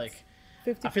mean, I you. feel It's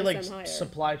like 50% higher.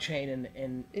 supply chain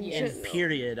and general.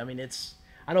 period. I mean,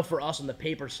 I know for us on the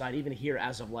paper side, even here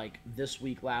as of like this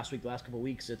week, last couple of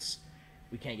weeks,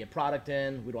 we can't get product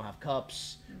in. We don't have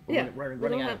cups. We're we running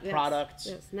don't out have- of products.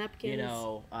 Yes, napkins.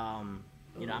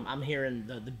 You know, I'm hearing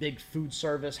the big food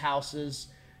service houses,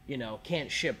 you know, can't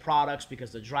ship products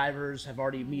because the drivers have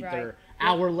already meet Right. their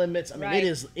hour limits. I mean, Right.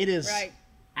 it is Right.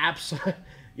 absolutely,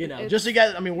 you know, just so you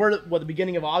guys, I mean, we're the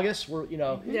beginning of August, you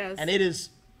know, Yes. and it is,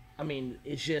 I mean,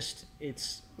 we're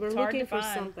We're hard looking to for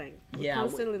find. something. We're Yeah,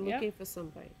 constantly yeah. looking for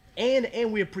something.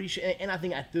 and we appreciate, and I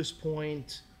think at this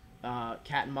point,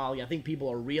 Kat and Molly, I think people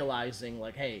are realizing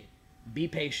like, hey, be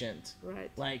patient. Right.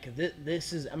 Like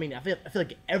this is, I mean, I feel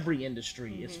like every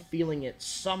industry is feeling it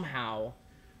somehow,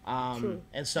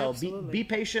 And so be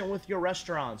patient with your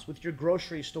restaurants, with your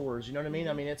grocery stores. You know what I mean?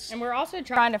 I mean, it's. And we're also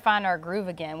trying to find our groove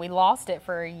again. We lost it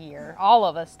for a year. All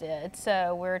of us did.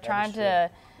 So we're trying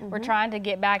to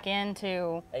get back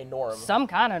into a norm. Some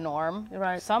kind of norm.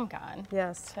 Right. Some kind.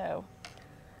 Yes. So.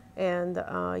 And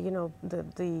you know,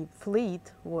 the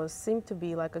fleet seemed to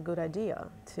be like a good idea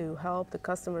to help the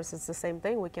customers. It's the same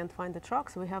thing. We can't find the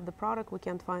trucks. We have the product. We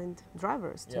can't find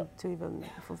drivers to even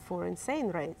for insane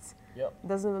rates. Yep. It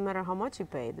doesn't even matter how much you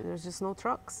paid. There's just no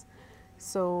trucks.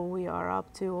 So we are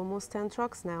up to almost 10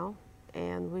 trucks now,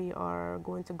 and we are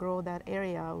going to grow that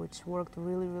area, which worked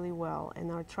really, really well.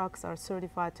 And our trucks are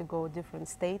certified to go different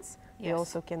states. Yes. They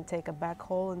also can take a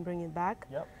backhaul and bring it back.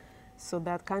 Yep. So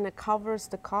that kind of covers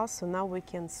the cost. So now we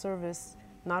can service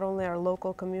not only our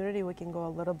local community, we can go a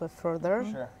little bit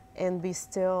further and be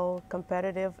still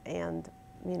competitive and,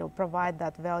 you know, provide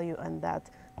that value, and that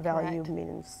value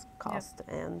means cost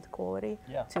and quality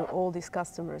to all these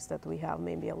customers that we have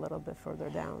maybe a little bit further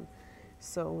down.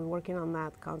 So we're working on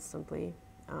that constantly.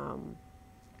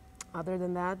 Other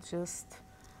than that, just,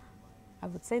 I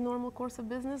would say normal course of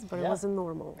business, but it wasn't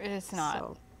normal. It's not.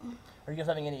 So. Are you guys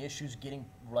having any issues getting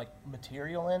like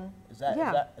material in? Is that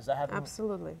happening?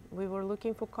 Absolutely. We were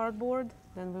looking for cardboard,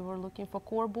 then we were looking for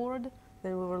core board,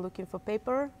 then we were looking for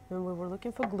paper, then we were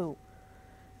looking for glue.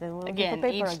 Then we're looking for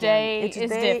paper each day Each is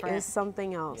day different. is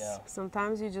something else. Yeah.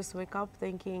 Sometimes you just wake up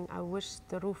thinking, I wish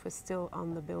the roof is still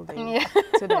on the building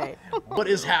today. What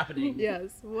is happening? Yes.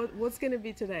 What's going to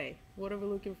be today? What are we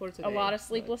looking for today? A lot of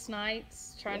sleepless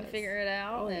nights trying to figure it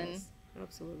out. Oh, and yes.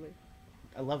 Absolutely.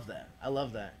 I love that. I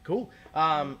love that. Cool.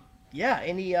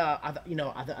 Any,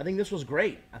 I think this was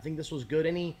great. I think this was good.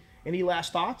 Any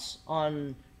last thoughts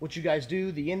on what you guys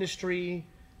do, the industry?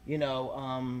 You know,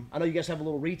 I know you guys have a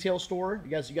little retail store. You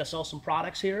guys sell some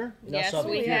products here. You know, yes, so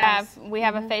we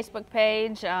have a Facebook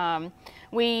page.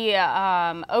 We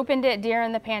opened it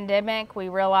during the pandemic. We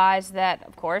realized that,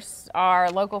 of course, our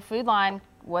local food line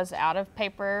was out of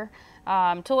paper.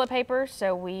 Toilet paper,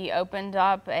 so we opened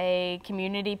up a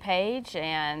community page,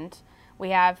 and we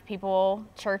have people,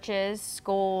 churches,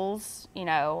 schools, you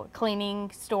know,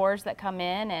 cleaning stores that come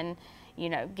in and, you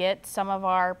know, get some of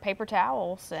our paper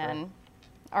towels and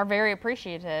are very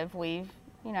appreciative. We've,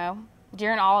 you know,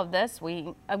 during all of this,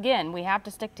 we have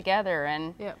to stick together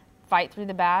and fight through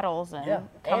the battles and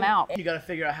come out. And you got to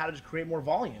figure out how to just create more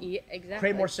volume. Yeah, exactly.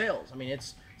 Create more sales. I mean,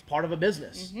 it's part of a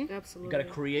business. Absolutely. You got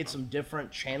to create some different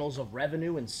channels of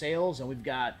revenue and sales, and we've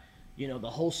got, you know, the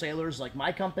wholesalers like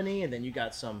my company, and then you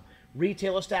got some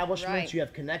retail establishments you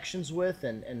have connections with,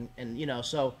 and you know,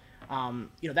 so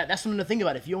you know, that's something to think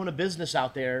about. If you own a business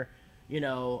out there, you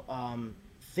know,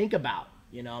 think about,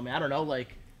 you know, I mean, I don't know,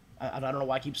 like I don't know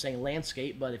why I keep saying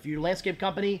landscape, but if you're a landscape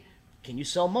company, can you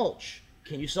sell mulch?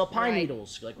 Can you sell pine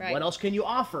needles? Like, what else can you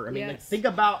offer? I mean, like, think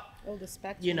about all the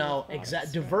spectrum, you know,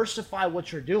 diversify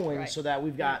what you're doing so that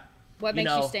we've got what makes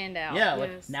you stand out. Yeah,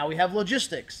 like now we have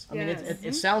logistics. I mean,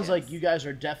 it sounds like you guys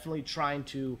are definitely trying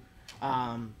to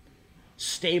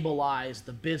stabilize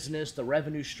the business, the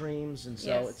revenue streams, and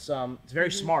so it's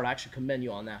very smart. I actually commend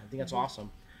you on that. I think that's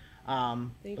awesome.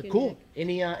 But cool. Nick.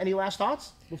 Any last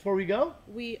thoughts before we go?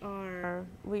 We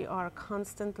are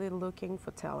constantly looking for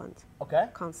talent. Okay.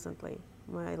 Constantly.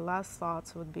 My last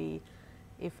thoughts would be,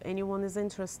 if anyone is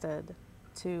interested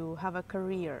to have a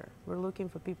career, we're looking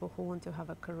for people who want to have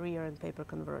a career in paper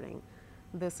converting.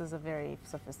 This is a very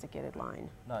sophisticated line.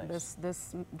 Nice.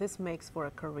 This makes for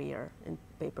a career in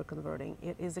paper converting.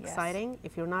 It is exciting.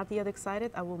 If you're not yet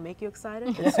excited, I will make you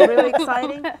excited. It's really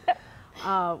exciting.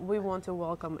 We want to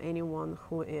welcome anyone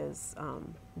who is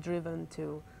driven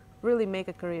to really make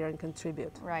a career and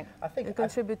contribute. Right.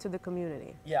 Contribute to the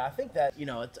community. Yeah, I think that, you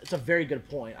know, it's a very good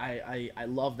point. I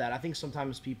love that. I think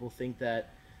sometimes people think that,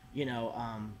 you know,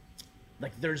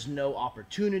 like there's no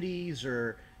opportunities,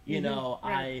 or, you know,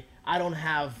 I don't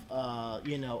have,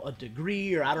 you know, a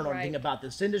degree, or I don't know anything about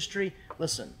this industry.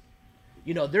 Listen,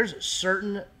 you know, there's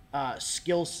certain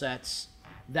skill sets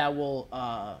that will,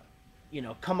 you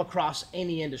know, come across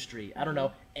any industry. I don't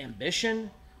know,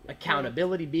 ambition,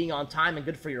 accountability, being on time and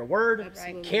good for your word,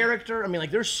 character. I mean,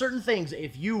 like, there's certain things,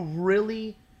 if you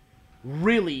really,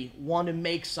 really want to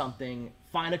make something,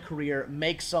 find a career,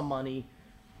 make some money,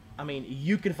 I mean,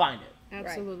 you can find it.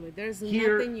 Absolutely. There's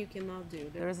nothing you cannot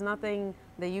do. There is nothing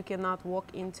that you cannot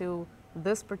walk into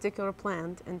this particular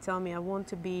plant and tell me I want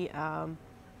to be, I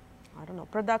don't know,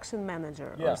 production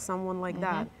manager or someone like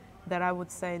that I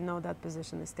would say, no, that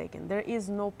position is taken. There is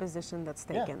no position that's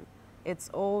taken. It's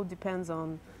all depends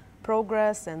on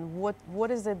progress and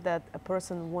what is it that a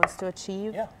person wants to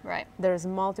achieve. Right. There's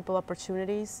multiple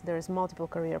opportunities. There's multiple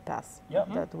career paths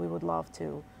that we would love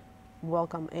to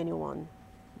welcome anyone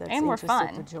that's And we're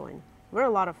interested fun. to join. We're a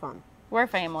lot of fun. We're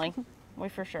family. We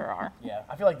for sure are. Yeah,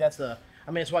 I feel like that's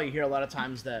it's why you hear a lot of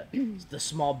times that the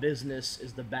small business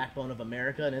is the backbone of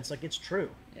America, and it's like, it's true.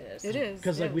 It is.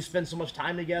 Because like we spend so much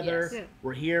time together. Yes. Yeah.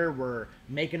 We're here. We're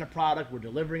making a product. We're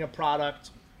delivering a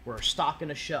product. We're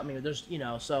stocking a shelf. I mean, there's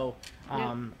so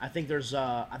I think there's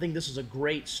I think this is a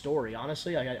great story.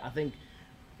 Honestly, I think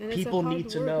And people it's a hard need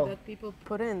to work know. that people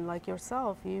put in, like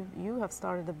yourself. You have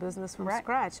started a business from Right.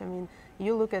 scratch. I mean,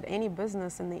 you look at any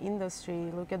business in the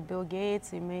industry. Look at Bill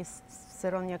Gates. You may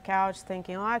sit on your couch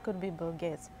thinking, "Oh, I could be Bill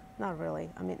Gates." Not really.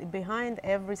 I mean, behind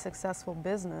every successful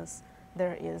business,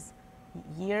 there is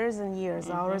years and years,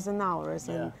 hours and hours,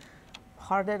 Yeah. and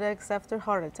heart attacks after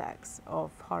heart attacks of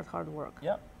hard work.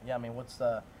 Yep. Yeah. I mean, what's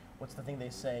the thing they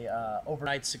say?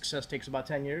 Overnight success takes about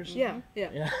 10 years. Yeah.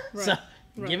 Yeah. Right. So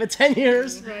give it 10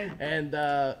 years, Right.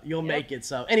 and you'll make it.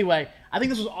 So anyway, I think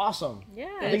this was awesome. Yeah.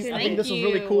 I think Thank this was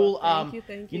really cool.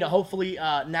 Thank You know, hopefully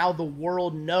now the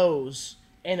world knows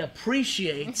and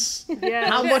appreciates Yes.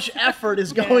 how much effort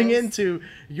is going Yes. into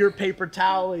your paper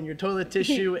towel and your toilet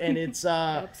tissue, and it's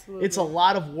a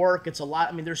lot of work. It's a lot.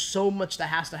 I mean, there's so much that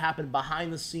has to happen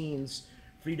behind the scenes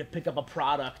for you to pick up a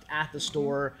product at the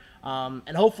store,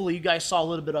 and hopefully you guys saw a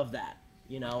little bit of that.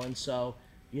 You know, and so.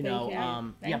 You know,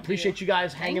 you. appreciate you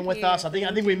guys hanging with you. us. I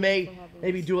think we may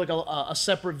maybe do like a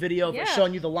separate video Yeah.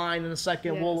 showing you the line in a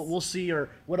second. Yes. We'll see, or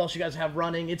what else you guys have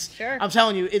running. It's Sure. I'm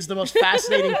telling you, it's the most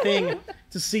fascinating thing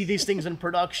to see these things in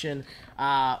production.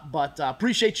 But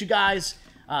appreciate you guys.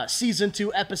 Season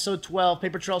 2, episode 12,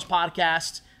 Paper Trails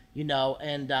podcast. You know,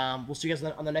 and we'll see you guys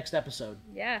on the next episode.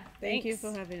 Yeah. Thank you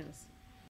thanks. for having us.